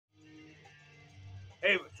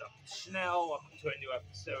Schnell. Welcome to a new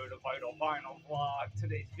episode of Vital Vinyl Vlog.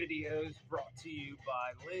 Today's video is brought to you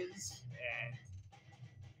by Liz, and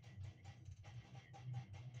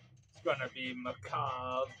it's going to be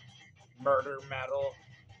macabre murder metal.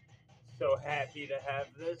 So happy to have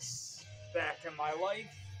this back in my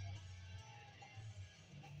life.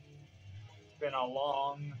 It's been a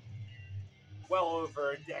long, well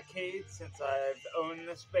over a decade since I've owned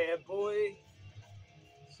this bad boy.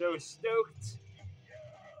 So stoked.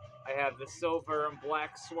 I have the silver and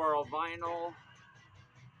black swirl vinyl.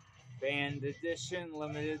 Band edition,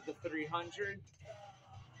 limited to 300.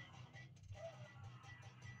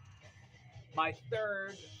 My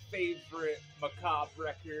third favorite macabre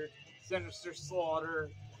record, Sinister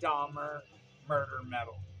Slaughter, Dahmer, Murder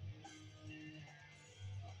Metal.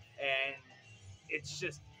 And it's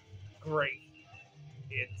just great.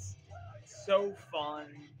 It's so fun,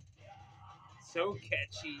 so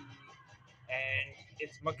catchy, and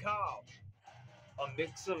it's macabre. A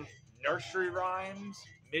mix of nursery rhymes,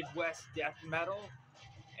 Midwest death metal,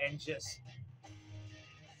 and just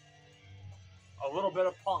a little bit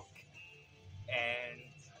of punk. And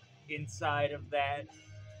inside of that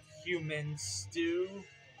human stew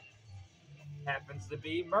happens to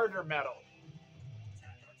be murder metal.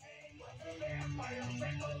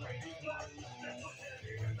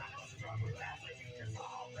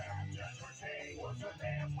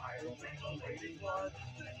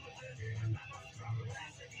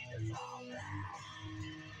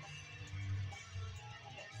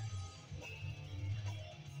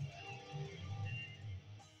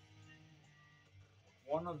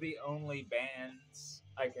 One of the only bands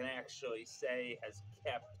I can actually say has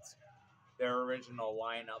kept their original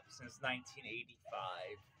lineup since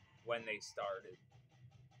 1985 when they started.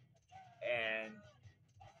 And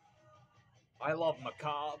I love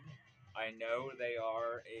Macabre. I know they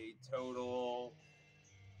are a total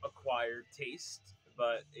acquired taste,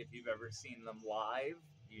 but if you've ever seen them live,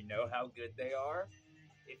 you know how good they are.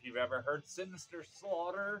 If you've ever heard Sinister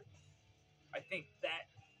Slaughter, I think that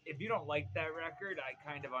if you don't like that record, I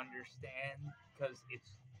kind of understand, because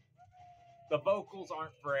the vocals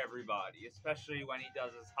aren't for everybody, especially when he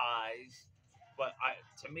does his highs. But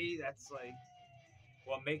to me, that's like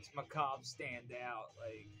what makes Macabre stand out.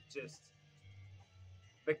 Like, just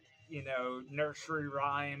the nursery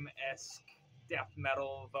rhyme esque death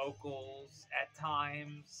metal vocals at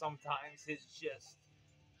times. Sometimes his just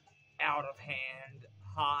out of hand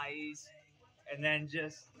highs, and then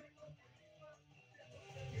just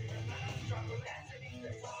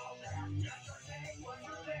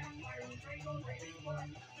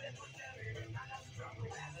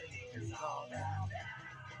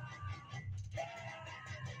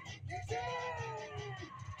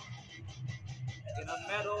in a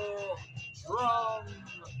metal drum,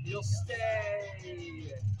 you'll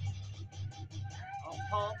stay. I'll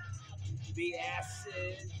pump the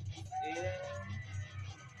acid in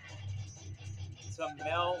to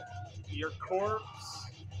melt your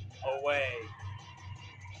corpse away.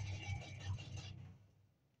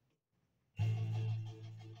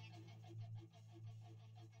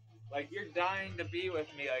 Like, you're dying to be with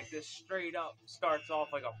me. Like, this straight up starts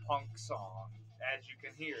off like a punk song, as you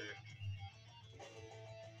can hear.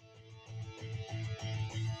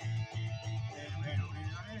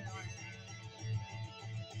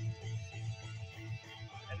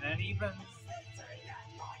 And then even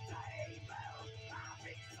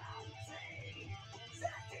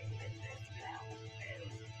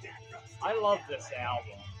I love this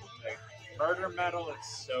album. Like, murder metal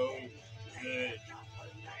is so good.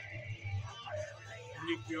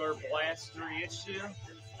 Nuclear Blast reissue.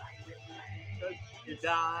 You're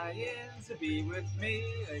dying to be with me.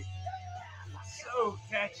 Like, so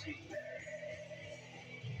catchy.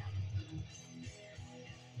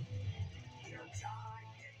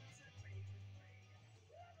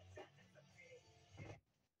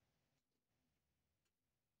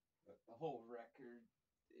 The whole record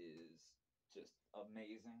is just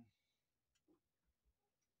amazing.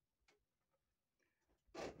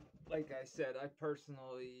 Like I said, I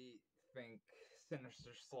personally think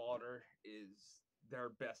Sinister Slaughter is their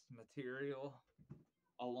best material,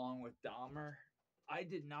 along with Dahmer. I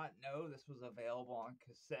did not know this was available on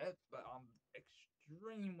cassette, but I'm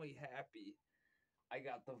extremely happy I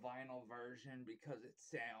got the vinyl version because it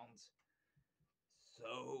sounds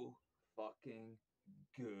so fucking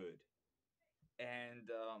good. And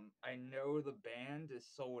I know the band is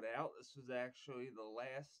sold out. This was actually the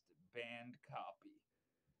last band copy.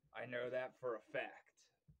 I know that for a fact.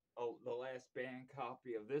 Oh, the last band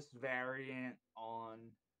copy of this variant on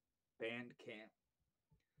Bandcamp.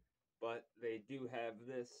 But they do have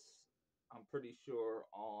this I'm pretty sure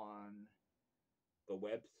on the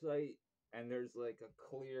website, and there's like a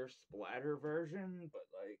clear splatter version, but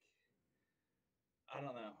like I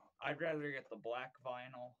don't know. I'd rather get the black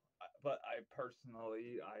vinyl, but I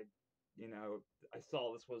personally, you know, I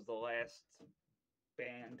saw this was the last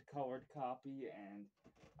band colored copy, and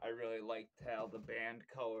I really liked how the band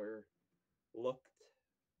color looked,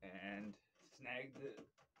 and snagged it.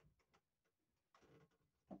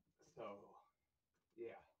 So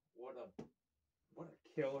yeah, what a what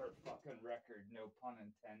a killer fucking record, no pun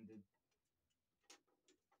intended.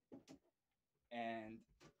 And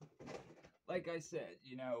like I said,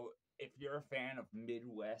 you know, if you're a fan of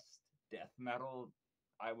Midwest death metal,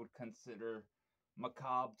 I would consider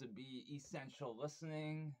Macabre to be essential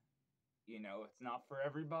listening. You know, it's not for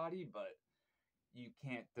everybody, but you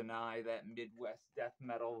can't deny that Midwest death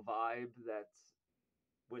metal vibe that's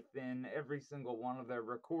within every single one of their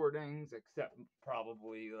recordings, except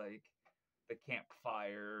probably like the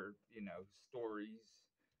campfire, you know, stories,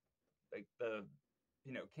 like the,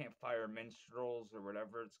 you know, campfire minstrels or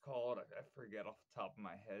whatever it's called. I forget off the top of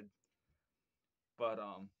my head. But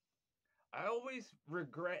I always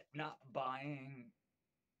regret not buying.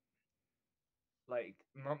 Like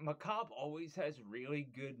Macabre always has really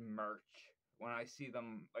good merch. When I see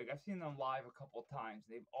them, like I've seen them live a couple times,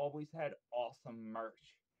 they've always had awesome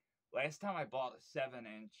merch. Last time I bought a 7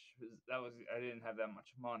 inch, that was I didn't have that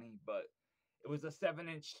much money, but it was a 7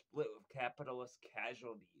 inch split with Capitalist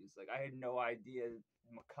Casualties. Like I had no idea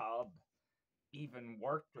Macabre even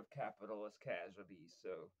worked with Capitalist Casualties,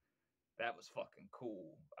 so that was fucking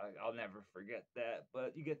cool. I'll never forget that.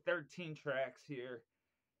 But you get 13 tracks here,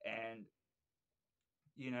 and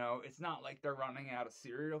you know, it's not like they're running out of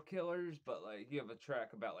serial killers, but like you have a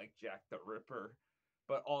track about like Jack the Ripper,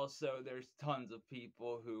 but also there's tons of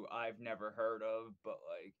people who I've never heard of, but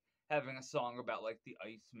like having a song about like the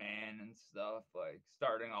Iceman and stuff, like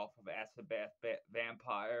starting off with Acid Bath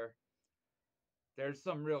Vampire. There's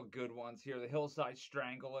some real good ones here. The Hillside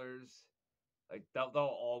Stranglers, like they'll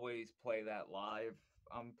always play that live.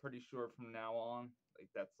 I'm pretty sure from now on, like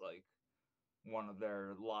that's like one of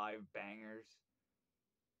their live bangers.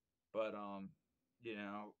 But you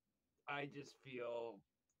know, I just feel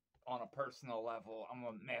on a personal level, I'm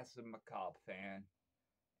a massive Macabre fan,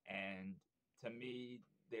 and to me,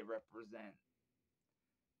 they represent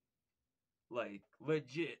like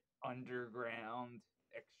legit underground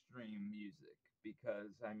extreme music.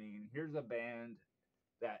 Because I mean, here's a band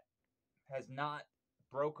that has not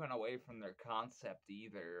broken away from their concept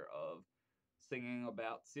either of singing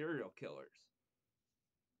about serial killers.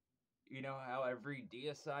 You know how every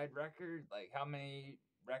deicide record, like how many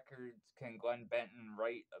records can Glenn Benton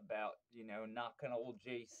write about, you know, knocking old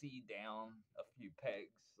JC down a few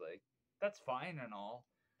pegs? Like, that's fine and all.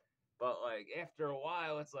 But like after a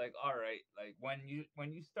while it's like, all right, like when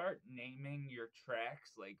you start naming your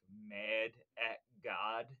tracks like Mad at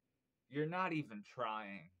God, you're not even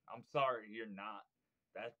trying. I'm sorry, you're not.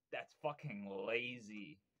 That's fucking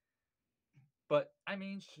lazy. But I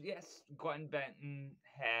mean, yes, Glenn Benton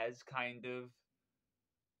has kind of,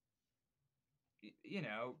 you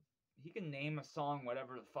know, he can name a song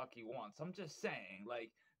whatever the fuck he wants. I'm just saying,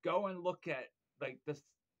 like, go and look at like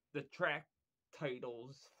the track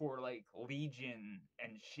titles for like Legion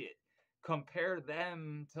and shit. Compare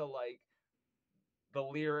them to like the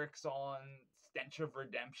lyrics on Stench of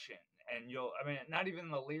Redemption, and you'll, I mean, not even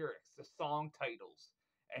the lyrics, the song titles,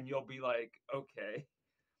 and you'll be like, okay.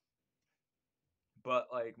 But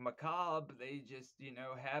like Macabre, they just, you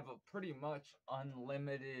know, have a pretty much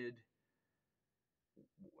unlimited,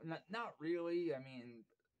 not really. I mean,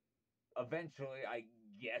 eventually, I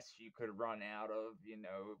guess you could run out of, you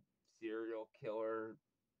know, serial killer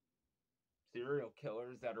serial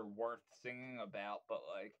killers that are worth singing about. But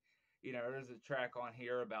like, you know, there's a track on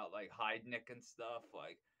here about like Heidnik and stuff.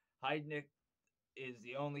 Like Heidnik is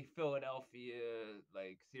the only Philadelphia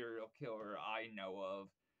like serial killer I know of.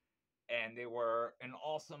 And they were an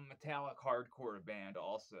awesome metallic hardcore band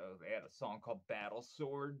also. They had a song called Battle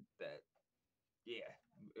Sword that, yeah,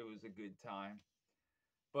 it was a good time.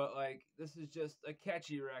 But like this is just a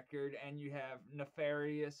catchy record, and you have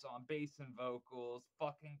Nefarious on bass and vocals,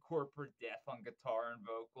 fucking Corporate Death on guitar and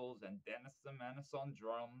vocals, and Dennis the Menace on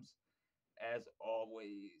drums, as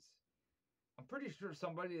always. I'm pretty sure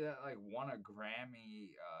somebody that like won a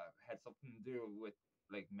Grammy had something to do with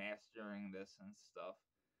like mastering this and stuff.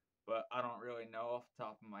 But I don't really know off the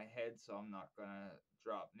top of my head, so I'm not gonna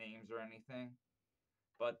drop names or anything.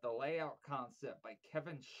 But the layout concept by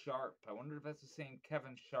Kevin Sharp. I wonder if that's the same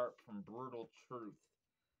Kevin Sharp from Brutal Truth.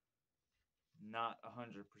 Not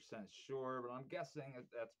 100% sure, but I'm guessing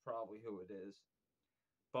that's probably who it is.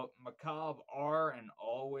 But Macabre are and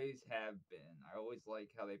always have been. I always like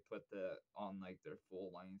how they put that on like their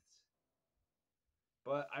full lengths.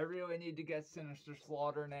 But I really need to get Sinister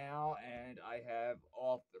Slaughter now, and I have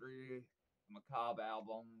all three Macabre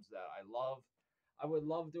albums that I love. I would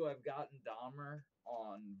love to have gotten Dahmer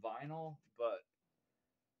on vinyl, but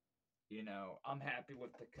you know, I'm happy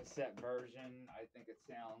with the cassette version. I think it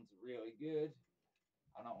sounds really good.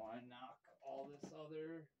 I don't want to knock all this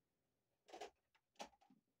other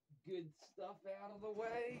good stuff out of the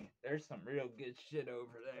way. There's some real good shit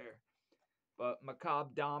over there. But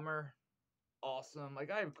Macabre Dahmer, awesome.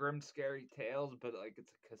 Like I have Grim Scary Tales, but like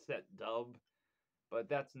it's a cassette dub. But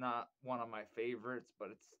that's not one of my favorites, but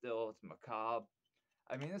it's Macabre.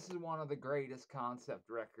 I mean, this is one of the greatest concept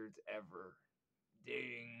records ever.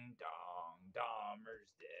 Ding dong,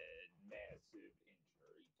 Dahmer's dead. Massive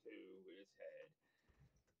injury to his head.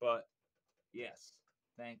 But yes,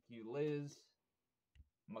 thank you, Liz.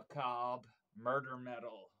 Macabre, Murder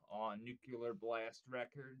Metal on Nuclear Blast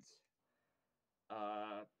Records.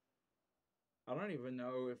 I don't even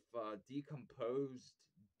know if Decomposed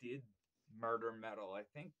did Murder Metal. I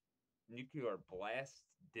think Nuclear Blast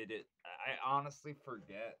did it. I honestly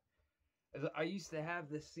forget. I used to have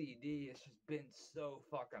this CD. It's just been so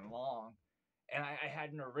fucking long. And I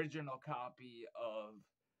had an original copy of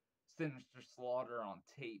Sinister Slaughter on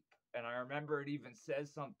tape. And I remember it even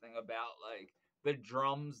says something about like the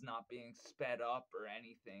drums not being sped up or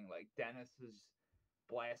anything. Like Dennis's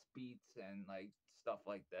blast beats and like stuff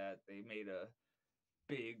like that. They made a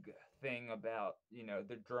big thing about, you know,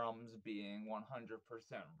 the drums being 100%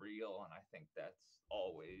 real. And I think that's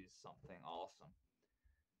always something awesome.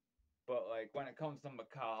 But like when it comes to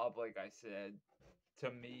Macabre, like I said, to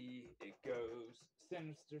me it goes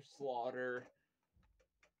Sinister Slaughter,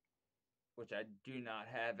 which I do not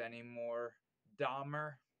have anymore.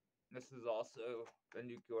 Dahmer. This is also a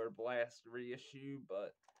Nuclear Blast reissue,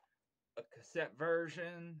 but a cassette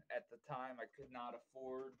version. At the time, I could not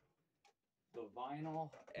afford the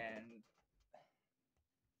vinyl, and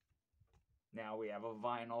now we have a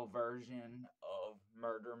vinyl version of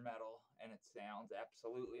Murder Metal, and it sounds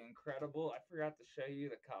absolutely incredible. I forgot to show you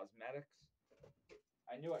the cosmetics.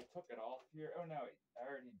 I knew I took it off here. Oh no, I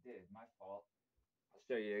already did. My fault. I'll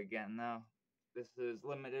show you again though. This is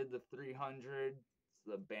limited to 300. It's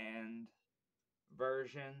the band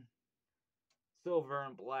version. Silver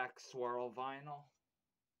and black swirl vinyl.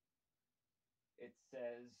 It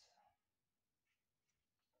says,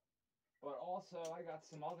 but also I got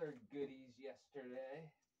some other goodies yesterday.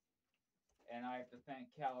 And I have to thank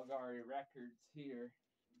Caligari Records here,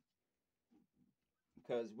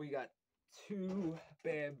 because we got two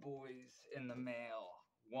bad boys in the mail.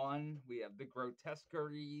 One, we have the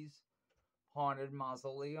Grotesqueries Haunted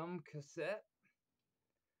Mausoleum cassette.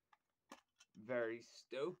 Very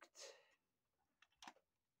stoked.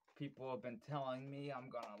 People have been telling me I'm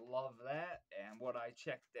gonna love that, and what I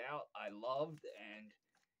checked out, I loved. And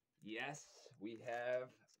yes, we have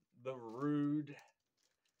the Rude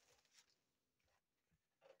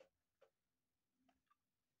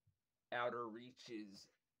Outer Reaches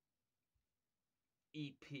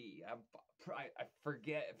EP. I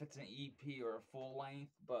forget if it's an EP or a full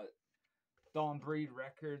length, but Dawn Breed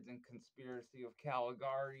Records and Conspiracy of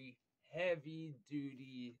Caligari, heavy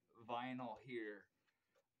duty vinyl here.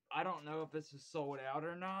 I don't know if this is sold out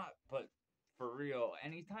or not, but for real,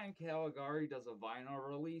 anytime Caligari does a vinyl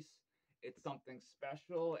release, it's something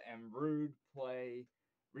special, and Rude play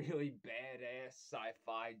really badass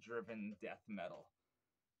sci-fi driven death metal.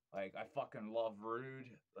 Like, I fucking love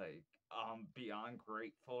Rude. Like, I'm beyond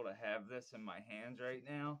grateful to have this in my hands right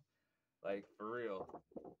now. Like, for real.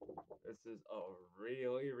 This is a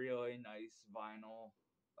really, really nice vinyl,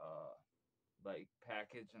 like,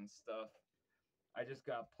 package and stuff. I just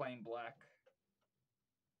got plain black.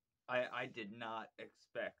 I did not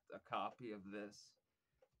expect a copy of this.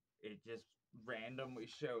 It just randomly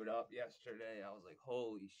showed up yesterday. I was like,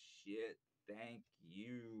 holy shit, thank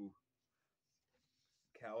you,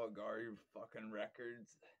 Caligari fucking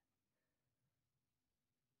Records.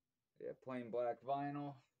 Yeah, plain black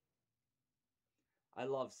vinyl. I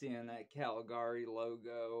love seeing that Caligari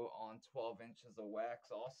logo on 12 inches of wax.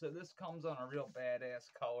 Also, this comes on a real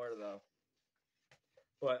badass color, though.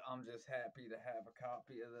 But I'm just happy to have a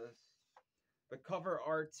copy of this. The cover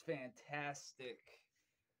art's fantastic.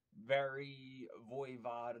 Very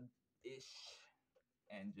Voivod-ish.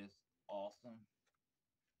 And just awesome.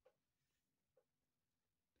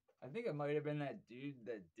 I think it might have been that dude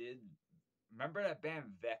that did... Remember that band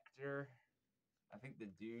Vector? I think the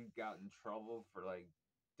dude got in trouble for, like,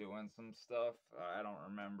 doing some stuff. I don't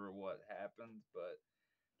remember what happened, but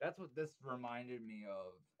That's what this reminded me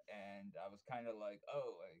of. And I was kind of like,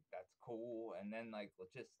 oh, like that's cool. And then like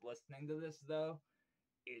just listening to this though,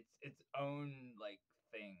 it's its own like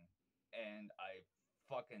thing, and I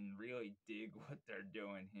fucking really dig what they're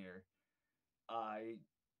doing here. I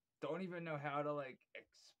don't even know how to like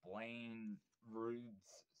explain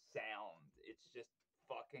Rude's sound. It's just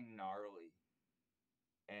fucking gnarly.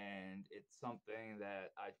 And it's something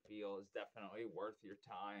that I feel is definitely worth your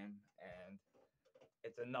time. And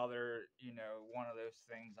it's another, one of those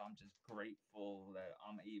things I'm just grateful that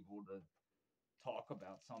I'm able to talk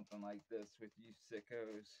about something like this with you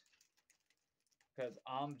sickos. Because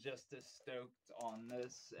I'm just as stoked on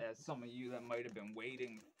this as some of you that might have been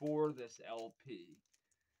waiting for this LP.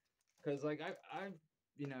 Because, like, I've,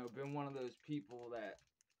 been one of those people that,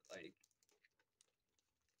 like,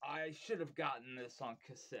 I should have gotten this on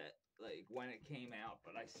cassette, like, when it came out,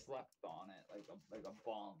 but I slept on it like a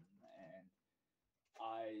bum. And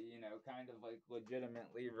I, kind of, like,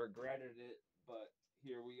 legitimately regretted it. But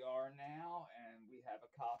here we are now, and we have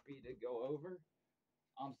a copy to go over.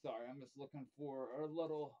 I'm sorry, I'm just looking for a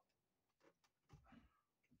little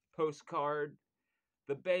postcard.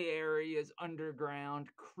 The Bay Area's underground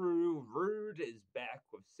crew, Rude, is back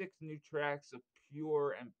with 6 new tracks of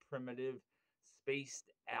pure and primitive,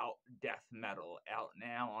 spaced out death metal, out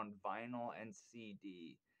now on vinyl and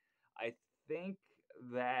CD. I think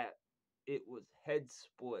that it was Head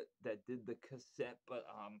Split that did the cassette, but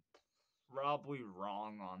I'm probably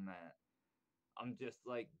wrong on that. I'm just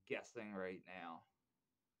like guessing right now.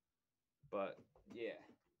 But yeah.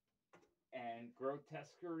 And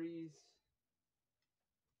Grotesqueries.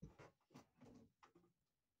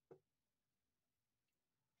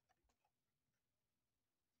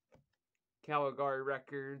 Caligari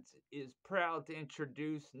Records is proud to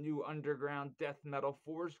introduce new underground death metal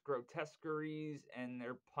force, Grotesqueries, and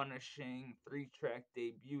their punishing 3-track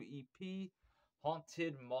debut EP,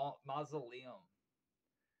 Haunted Mausoleum.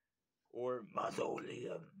 Or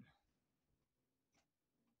Mausoleum.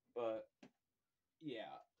 But, yeah.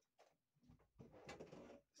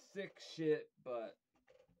 Sick shit, but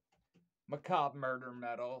macabre murder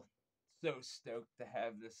metal. So stoked to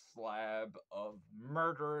have this slab of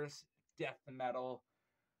murderous death metal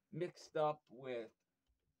mixed up with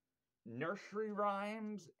nursery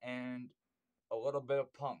rhymes and a little bit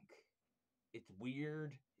of punk. It's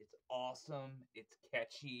weird, it's awesome, it's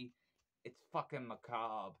catchy, it's fucking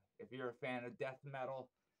macabre. If you're a fan of death metal,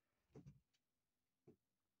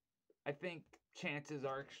 I think chances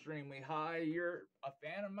are extremely high you're a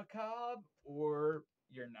fan of macabre or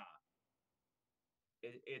you're not.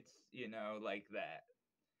 It's, like that.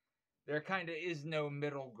 There kind of is no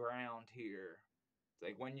middle ground here. It's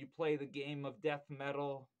like when you play the game of death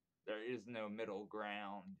metal, there is no middle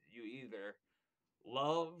ground. You either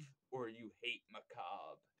love or you hate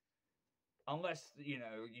macabre. Unless, you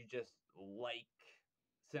just like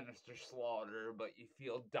Sinister Slaughter, but you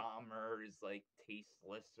feel Dahmer is like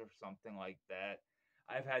tasteless or something like that.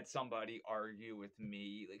 I've had somebody argue with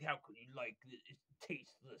me, like, how could you like this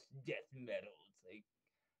tasteless death metal? It's like,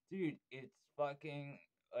 dude, it's fucking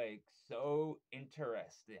like so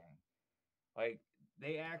interesting. Like,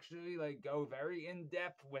 they actually like go very in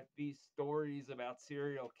depth with these stories about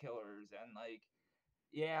serial killers, and like,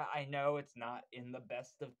 yeah, I know it's not in the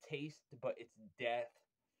best of taste, but it's death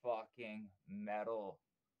fucking metal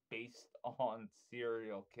based on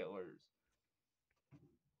serial killers.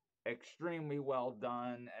 Extremely well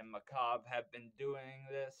done, and Macabre have been doing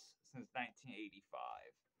this since 1985.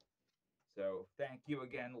 So thank you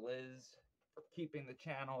again, Liz, for keeping the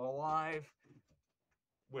channel alive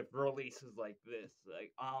with releases like this.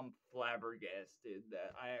 Like, I'm flabbergasted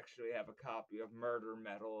that I actually have a copy of Murder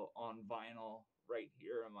Metal on vinyl right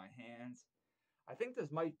here in my hands. I think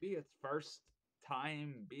this might be its first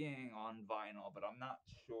time being on vinyl, but I'm not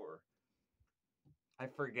sure. I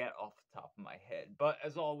forget off the top of my head. But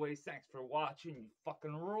as always, thanks for watching. You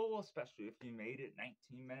fucking rule, especially if you made it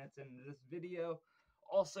 19 minutes into this video.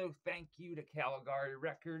 Also, thank you to Caligari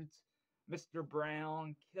Records, Mr.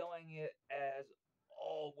 Brown, killing it as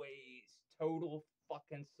always. Total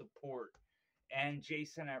fucking support. And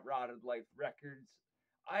Jason at Rotted Life Records.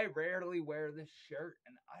 I rarely wear this shirt,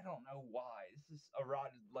 and I don't know why. This is a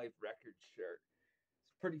Rotted Life Records shirt.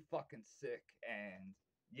 It's pretty fucking sick, and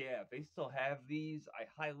yeah, if they still have these, I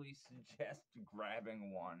highly suggest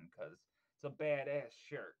grabbing one, because it's a badass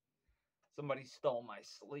shirt. Somebody stole my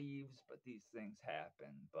sleeves, but these things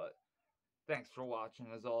happen. But thanks for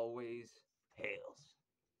watching, as always. Hails.